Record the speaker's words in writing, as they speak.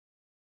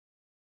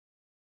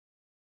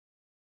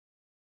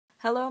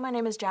Hello, my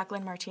name is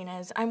Jacquelyn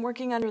Martinez. I'm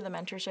working under the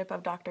mentorship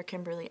of Dr.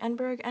 Kimberly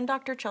Enberg and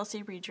Dr.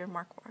 Chelsea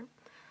Reger-Marquardt.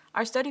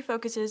 Our study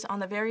focuses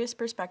on the various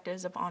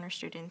perspectives of honor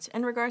students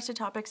in regards to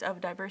topics of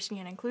diversity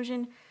and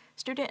inclusion,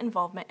 student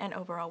involvement, and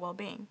overall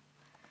well-being.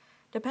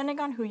 Depending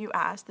on who you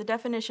ask, the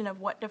definition of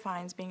what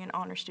defines being an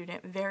honor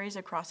student varies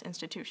across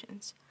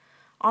institutions.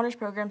 Honors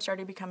programs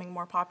started becoming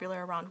more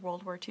popular around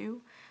World War II,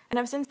 and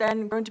have since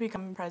then grown to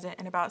become present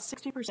in about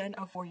 60%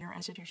 of four-year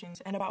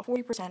institutions and about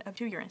 40% of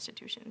two-year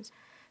institutions.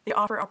 They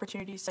offer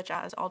opportunities such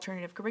as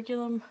alternative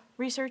curriculum,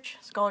 research,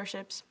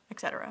 scholarships,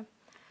 etc.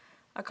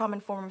 A common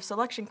form of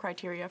selection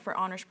criteria for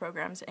honors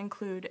programs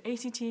include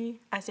ACT,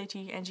 SAT,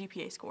 and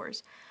GPA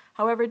scores.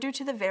 However, due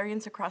to the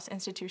variance across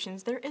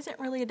institutions, there isn't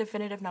really a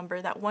definitive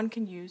number that one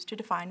can use to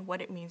define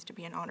what it means to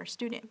be an honors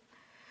student.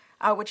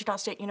 At Wichita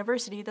State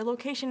University, the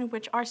location in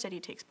which our study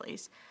takes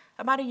place,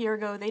 about a year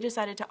ago they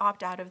decided to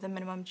opt out of the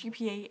minimum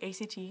GPA,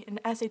 ACT, and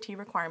SAT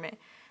requirement,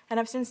 and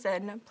have since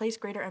then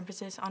placed greater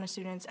emphasis on a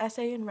student's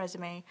essay and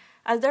resume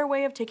as their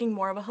way of taking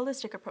more of a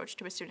holistic approach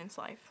to a student's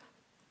life.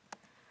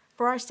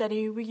 For our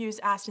study, we use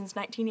Aston's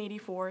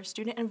 1984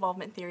 student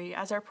involvement theory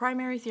as our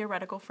primary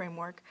theoretical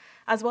framework,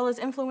 as well as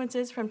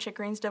influences from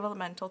Chickering's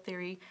developmental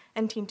theory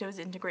and Tinto's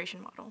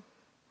integration model.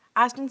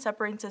 Aston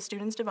separates a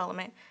student's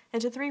development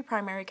into three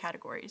primary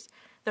categories: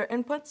 their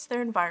inputs, their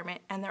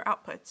environment, and their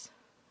outputs.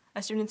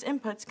 A student's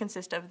inputs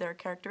consist of their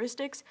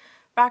characteristics,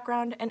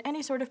 background, and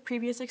any sort of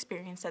previous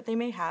experience that they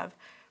may have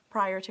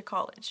prior to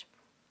college.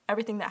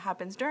 Everything that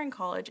happens during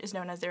college is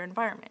known as their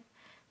environment.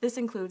 This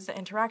includes the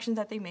interactions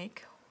that they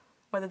make,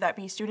 whether that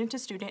be student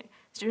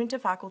to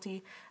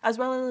faculty, as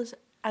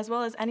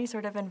well as any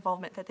sort of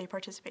involvement that they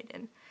participate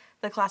in,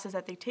 the classes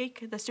that they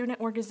take, the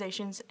student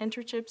organizations,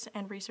 internships,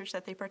 and research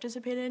that they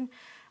participate in,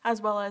 as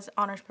well as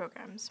honors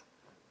programs.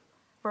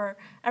 For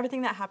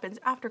everything that happens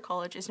after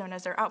college is known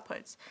as their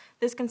outputs.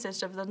 This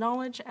consists of the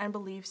knowledge and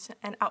beliefs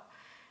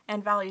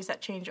and values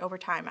that change over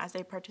time as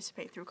they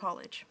participate through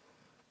college.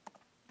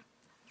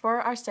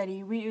 For our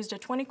study, we used a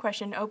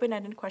 20-question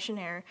open-ended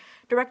questionnaire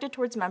directed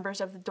towards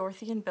members of the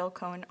Dorothy and Bill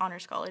Cohen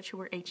Honors College who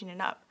were 18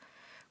 and up.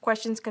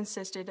 Questions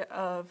consisted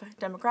of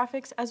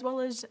demographics as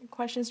well as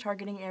questions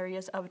targeting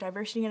areas of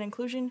diversity and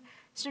inclusion,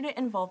 student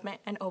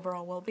involvement, and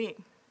overall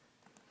well-being.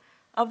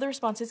 Of the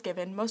responses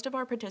given, most of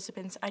our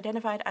participants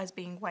identified as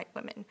being white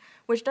women,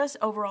 which does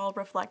overall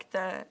reflect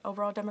the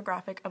overall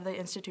demographic of the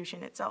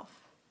institution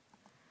itself.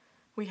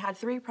 We had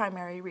three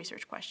primary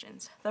research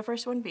questions. The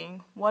first one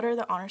being, what are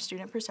the honor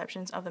student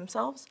perceptions of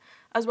themselves,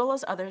 as well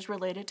as others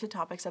related to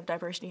topics of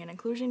diversity and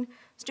inclusion,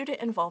 student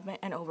involvement,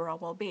 and overall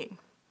well-being.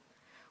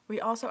 We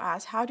also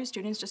asked, how do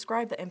students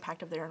describe the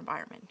impact of their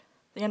environment?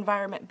 The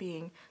environment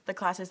being the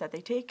classes that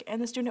they take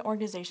and the student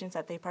organizations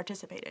that they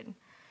participate in.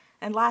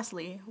 And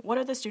lastly, what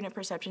are the student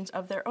perceptions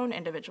of their own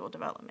individual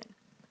development?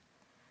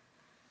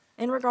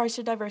 In regards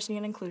to diversity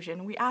and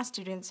inclusion, we asked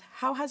students,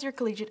 how has your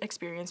collegiate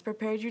experience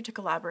prepared you to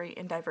collaborate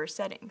in diverse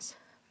settings?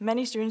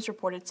 Many students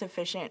reported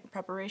sufficient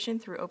preparation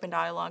through open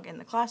dialogue in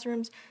the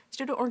classrooms,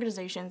 student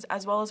organizations,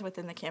 as well as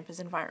within the campus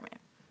environment.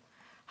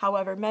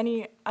 However,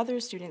 many other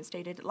students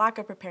stated lack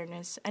of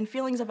preparedness and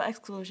feelings of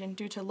exclusion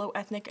due to low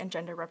ethnic and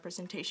gender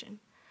representation.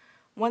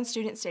 One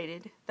student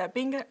stated that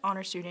being an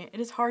honor student, it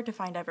is hard to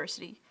find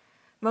diversity.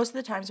 Most of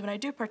the times when I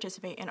do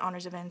participate in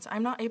honors events,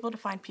 I'm not able to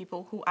find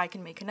people who I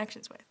can make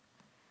connections with.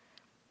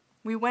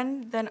 We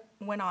then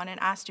went on and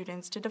asked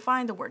students to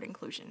define the word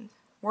inclusion.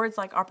 Words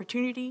like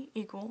opportunity,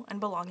 equal, and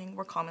belonging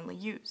were commonly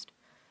used.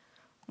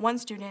 One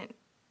student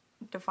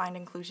defined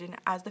inclusion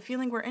as the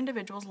feeling where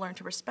individuals learn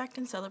to respect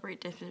and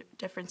celebrate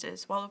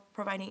differences while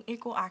providing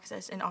equal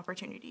access and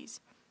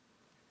opportunities.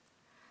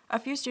 A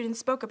few students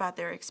spoke about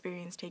their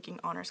experience taking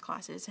honors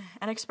classes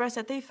and expressed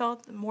that they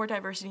felt more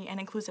diversity and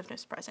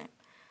inclusiveness present.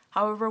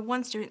 However,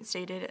 one student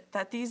stated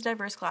that these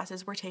diverse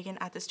classes were taken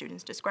at the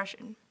student's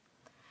discretion.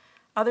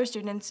 Other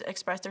students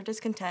expressed their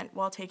discontent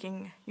while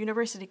taking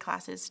university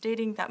classes,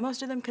 stating that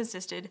most of them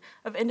consisted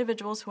of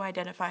individuals who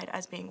identified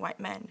as being white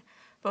men,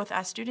 both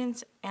as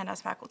students and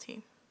as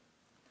faculty.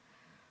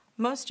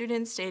 Most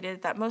students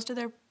stated that most of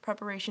their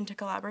preparation to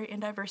collaborate in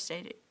diverse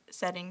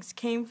settings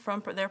came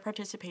from their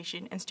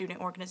participation in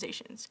student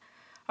organizations.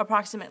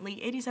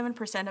 Approximately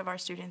 87% of our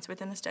students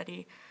within the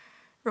study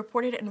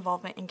reported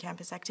involvement in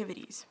campus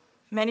activities.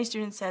 Many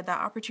students said that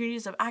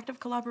opportunities of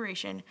active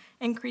collaboration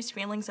increased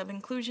feelings of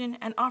inclusion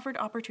and offered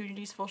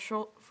opportunities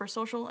for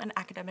social and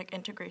academic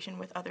integration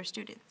with other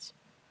students.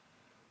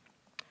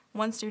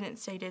 One student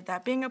stated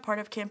that being a part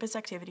of campus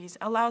activities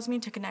allows me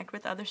to connect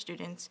with other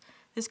students.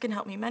 This can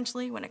help me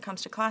mentally when it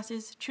comes to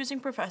classes, choosing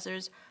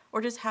professors,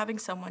 or just having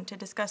someone to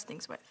discuss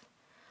things with.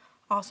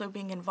 Also,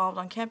 being involved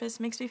on campus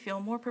makes me feel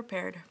more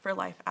prepared for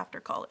life after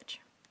college.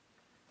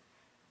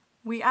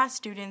 We asked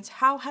students,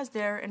 how has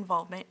their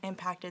involvement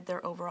impacted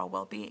their overall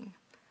well-being?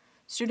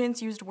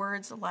 Students used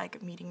words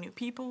like meeting new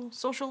people,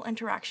 social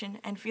interaction,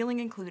 and feeling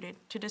included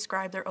to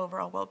describe their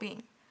overall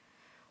well-being.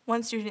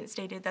 One student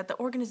stated that the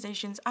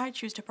organizations I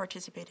choose to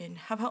participate in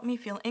have helped me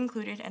feel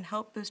included and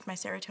help boost my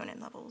serotonin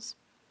levels.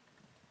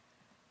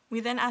 We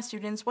then asked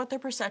students what their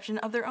perception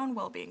of their own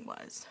well-being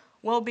was.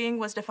 Well-being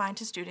was defined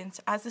to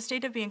students as the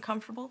state of being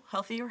comfortable,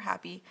 healthy, or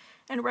happy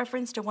in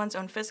reference to one's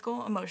own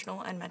physical,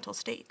 emotional, and mental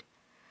state.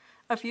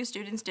 A few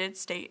students did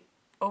state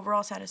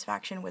overall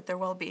satisfaction with their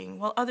well-being,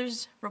 while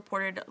others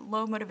reported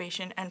low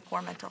motivation and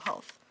poor mental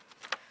health.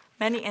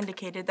 Many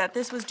indicated that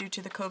this was due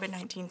to the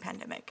COVID-19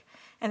 pandemic,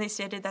 and they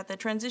stated that the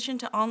transition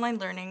to online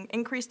learning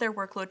increased their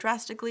workload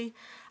drastically,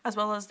 as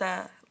well as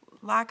the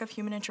lack of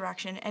human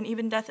interaction and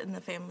even death in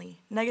the family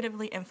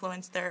negatively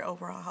influenced their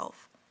overall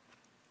health.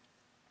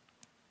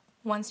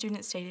 One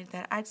student stated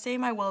that, "I'd say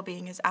my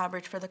well-being is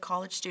average for the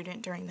college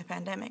student during the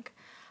pandemic.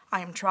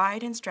 I am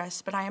tried and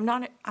stressed, but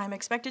I'm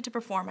expected to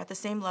perform at the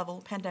same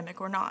level, pandemic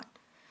or not.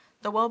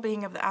 The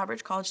well-being of the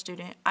average college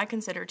student I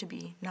consider to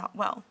be not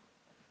well."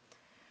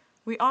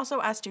 We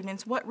also asked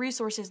students what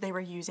resources they were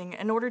using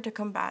in order to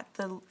combat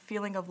the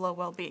feeling of low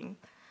well-being.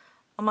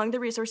 Among the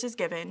resources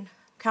given,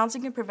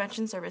 counseling and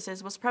prevention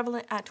services was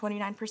prevalent at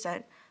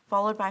 29%,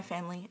 followed by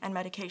family and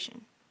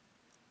medication.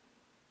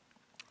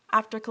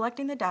 After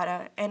collecting the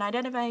data and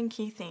identifying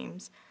key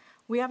themes,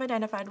 we have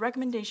identified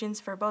recommendations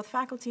for both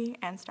faculty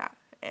and staff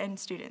and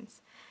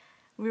students.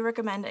 We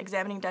recommend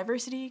examining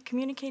diversity,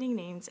 communicating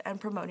needs, and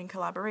promoting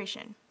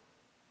collaboration.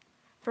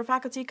 For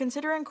faculty,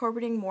 consider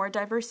incorporating more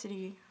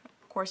diversity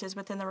courses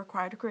within the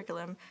required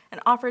curriculum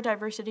and offer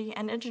diversity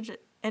and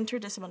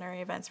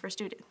interdisciplinary events for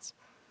students.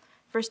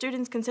 For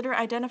students, consider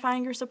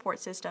identifying your support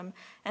system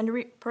and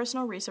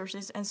personal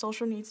resources and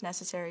social needs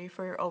necessary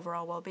for your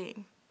overall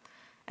well-being.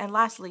 And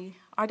lastly,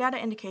 our data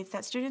indicates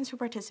that students who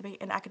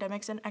participate in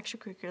academics and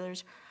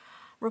extracurriculars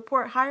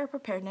report higher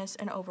preparedness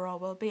and overall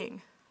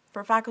well-being.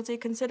 For faculty,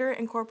 consider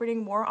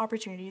incorporating more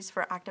opportunities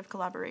for active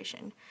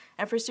collaboration.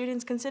 And for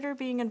students, consider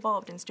being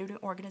involved in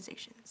student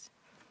organizations.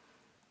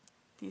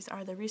 These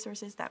are the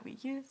resources that we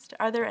used.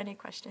 Are there any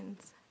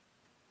questions?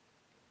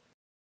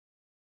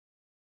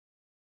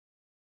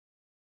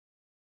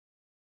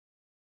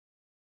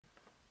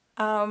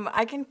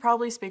 I can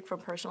probably speak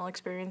from personal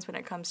experience when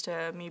it comes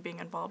to me being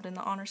involved in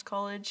the Honors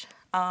College.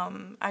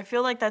 I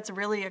feel like that's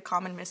really a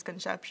common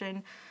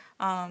misconception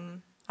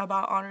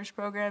about honors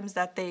programs,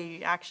 that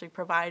they actually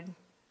provide,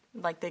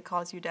 like they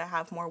cause you to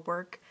have more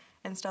work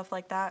and stuff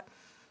like that.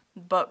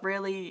 But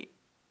really,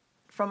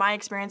 from my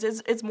experience,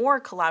 it's more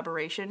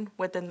collaboration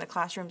within the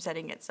classroom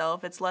setting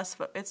itself. It's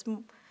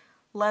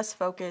less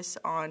focus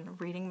on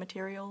reading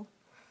material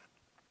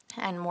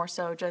and more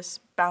so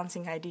just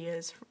bouncing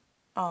ideas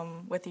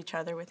with each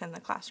other within the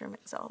classroom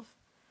itself.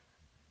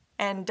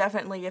 And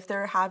definitely, if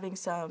they're having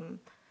some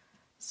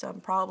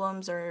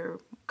problems or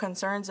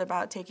concerns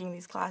about taking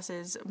these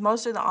classes,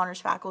 most of the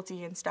honors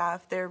faculty and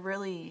staff, they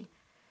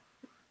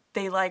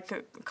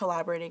like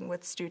collaborating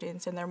with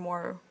students, and they're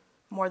more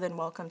than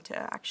welcome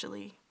to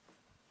actually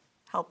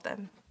help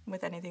them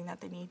with anything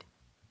that they need.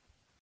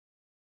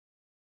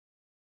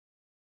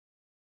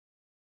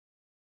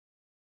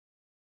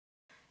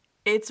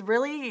 It's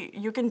really,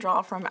 you can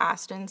draw from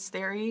Aston's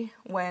theory,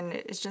 when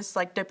it's just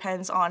like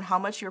depends on how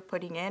much you're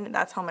putting in, and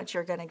that's how much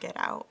you're gonna get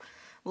out.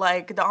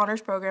 Like the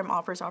honors program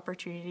offers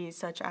opportunities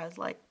such as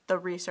like the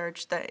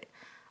research that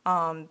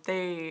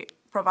they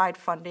provide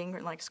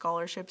funding, like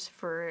scholarships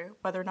for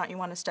whether or not you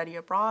want to study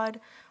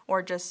abroad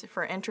or just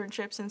for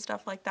internships and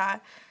stuff like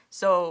that.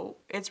 So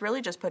it's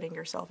really just putting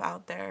yourself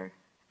out there,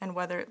 and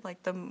whether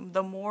like the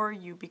more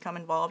you become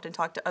involved and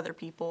talk to other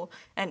people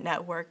and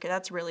network,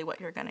 that's really what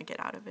you're gonna get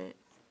out of it.